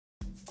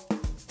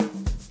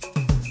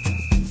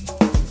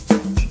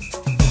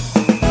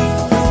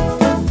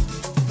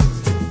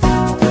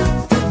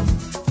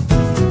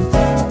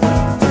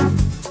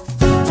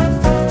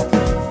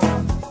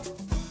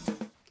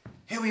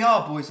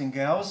Power, boys and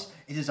girls.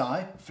 It is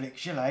I,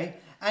 Flix, Gillett,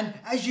 and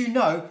as you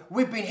know,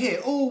 we've been here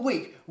all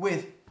week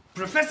with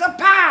Professor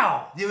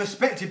Pow! the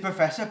respected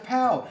Professor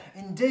Pow,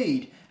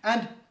 indeed.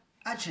 And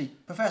actually,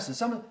 Professor,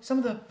 some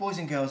of the boys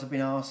and girls have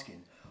been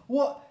asking,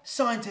 what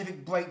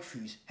scientific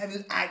breakthroughs have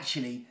you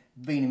actually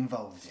been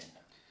involved in?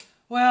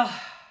 Well,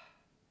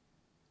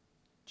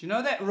 do you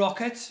know that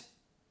rocket?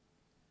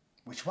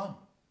 Which one?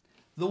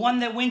 The one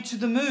that went to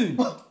the moon.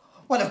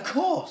 Well, of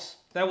course.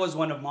 That was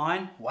one of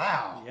mine.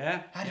 Wow.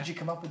 Yeah. How did you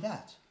come up with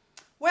that?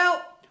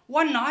 Well,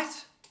 one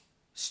night,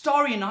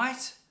 starry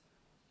night,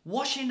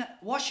 washing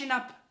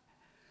up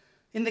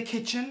in the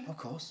kitchen. Of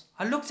course.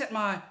 I looked at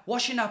my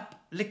washing up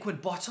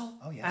liquid bottle.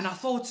 Oh, yes. And I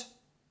thought,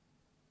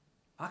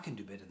 I can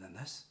do better than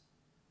this.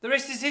 The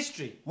rest is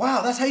history.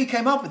 Wow, that's how you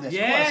came up with this.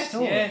 Yes, Quite a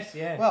story. yes,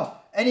 yes.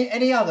 Well,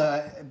 any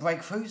other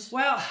breakthroughs?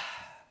 Well,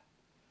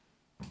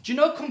 do you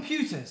know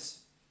computers?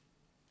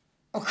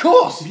 Of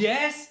course.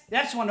 Yes,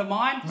 that's one of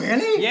mine.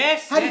 Really?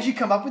 Yes. How did you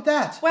come up with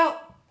that? Well,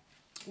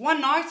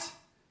 one night,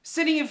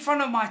 sitting in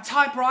front of my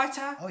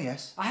typewriter. Oh,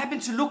 yes. I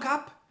happened to look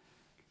at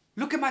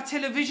my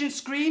television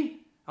screen.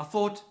 I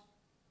thought,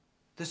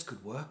 this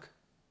could work.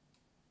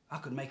 I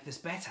could make this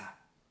better.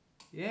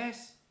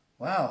 Yes.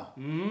 Wow.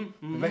 The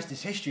rest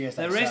is history, as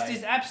they say. The rest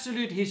is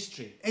absolute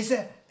history. Is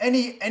there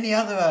any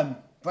other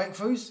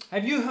breakthroughs?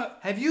 Have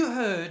you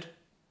heard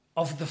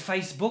of the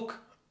Facebook?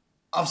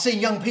 I've seen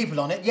young people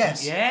on it,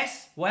 yes.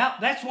 Yes. Well,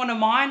 that's one of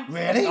mine.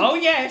 Really? Oh,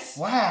 yes.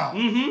 Wow.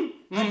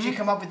 How did you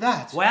come up with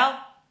that? Well,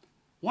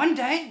 one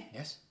day,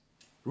 Yes,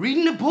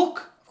 reading a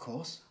book, of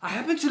course. I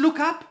happened to look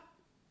up,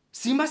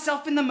 see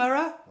myself in the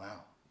mirror.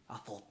 Wow. I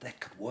thought that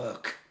could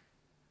work.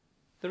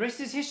 The rest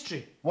is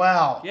history.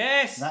 Wow.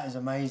 Yes. That is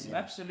amazing.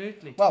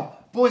 Absolutely.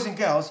 Well, boys and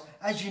girls,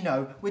 as you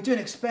know, we're doing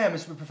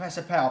experiments with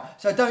Professor Powell,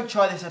 so don't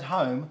try this at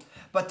home.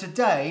 But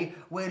today,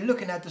 we're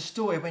looking at the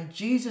story when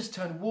Jesus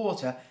turned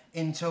water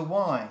into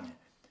wine.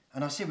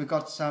 And I see we've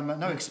got some,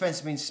 no expense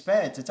has been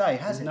spared today,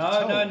 has it?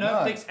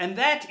 No, Flix. And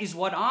that is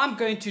what I'm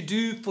going to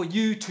do for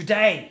you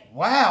today.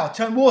 Wow,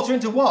 turn water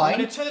into wine? I'm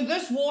going to turn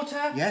this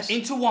water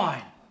into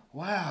wine.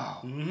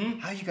 Wow.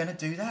 How are you going to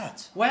do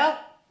that? Well,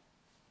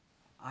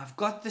 I've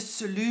got the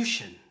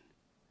solution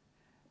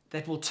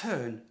that will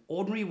turn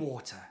ordinary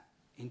water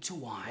into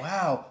wine.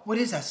 Wow, what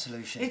is that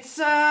solution? It's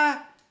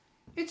a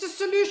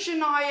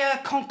solution I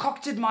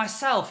concocted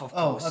myself, of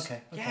course. Oh,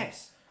 okay.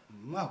 Yes.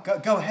 Well,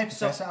 go ahead,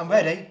 Professor, I'm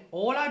ready.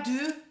 All I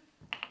do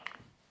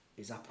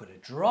is I put a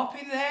drop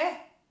in there,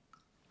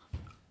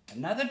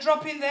 another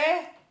drop in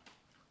there.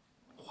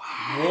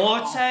 Wow.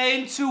 Water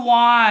into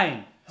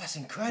wine. That's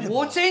incredible.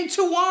 Water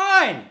into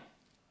wine.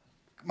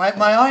 My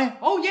eye?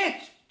 Oh, yeah.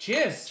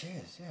 Cheers.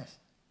 Cheers, yes.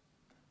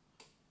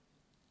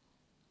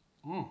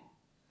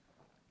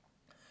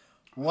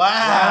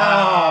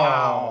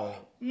 Wow.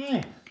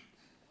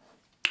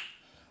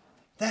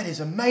 That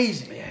is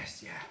amazing.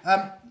 Yes,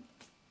 yeah.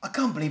 I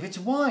can't believe it's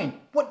wine.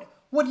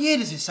 What year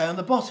does it say on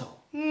the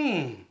bottle?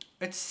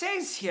 It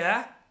says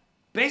here,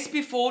 best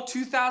before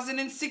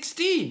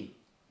 2016.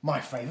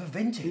 My favourite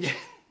vintage.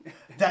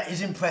 That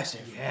is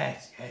impressive.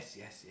 Yes.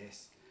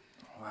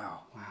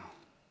 Wow. Wow.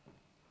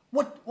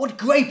 What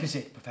grape is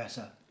it,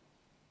 Professor?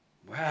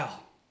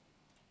 Well,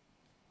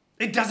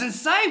 it doesn't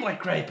say what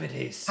grape it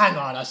is. Hang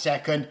on a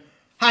second.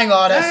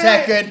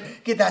 Second.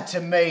 Give that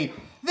to me.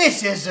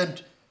 This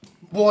isn't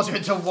water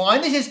into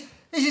wine. This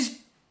is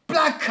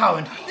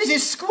blackcurrant. This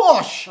is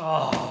squash.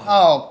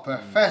 Oh,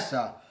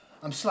 Professor.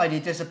 I'm slightly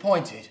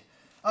disappointed.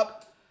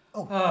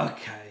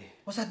 Okay.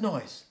 What's that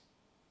noise?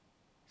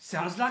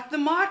 Sounds like the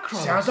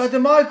microbes. Sounds like the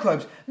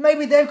microbes.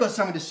 Maybe they've got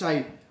something to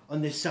say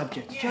on this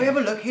subject. Shall we have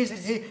a look? Here's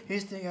the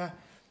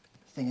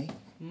thingy.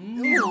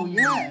 Oh,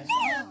 yes.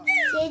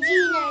 Did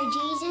you know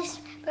Jesus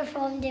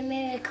performed a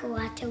miracle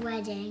at a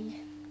wedding?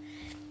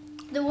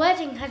 The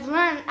wedding had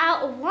run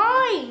out of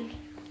wine.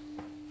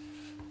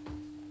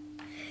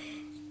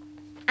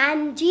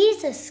 And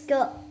Jesus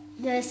got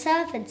the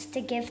servants to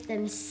give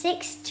them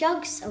 6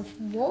 jugs of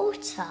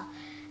water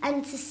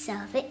and to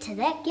serve it to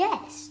their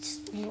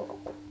guests.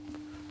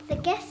 The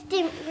guests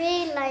didn't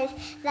realise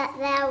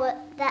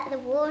that the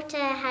water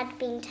had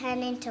been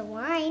turned into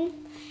wine.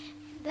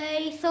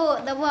 They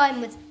thought the wine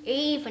was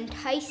even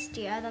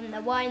tastier than the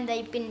wine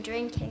they'd been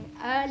drinking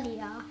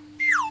earlier.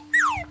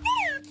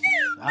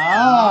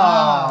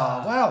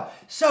 Well,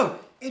 so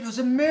it was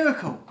a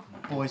miracle,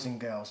 boys and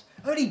girls.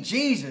 Only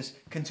Jesus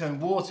can turn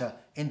water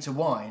into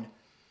wine,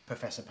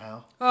 Professor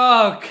Powell.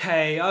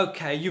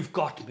 Okay, you've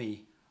got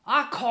me.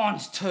 I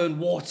can't turn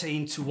water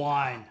into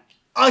wine.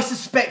 I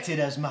suspected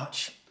as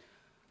much.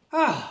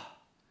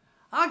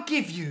 I'll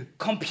give you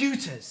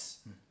computers.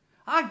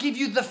 I'll give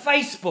you the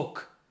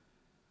Facebook.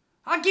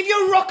 I'll give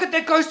you a rocket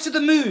that goes to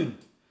the moon.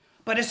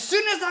 But as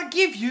soon as I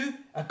give you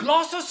a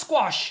glass of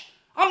squash,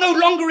 I'm no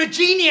longer a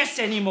genius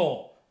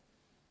anymore.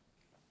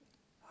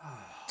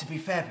 To be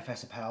fair,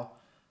 Professor Powell,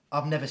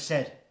 I've never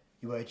said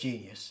you were a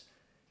genius.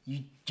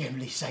 You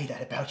generally say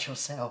that about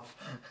yourself.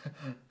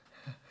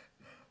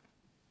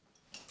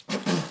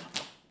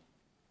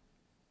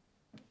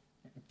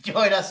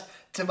 Join us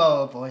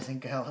tomorrow, boys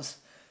and girls,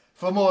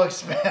 for more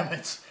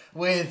experiments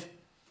with...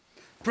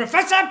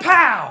 Professor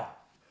Pow!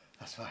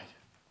 That's right.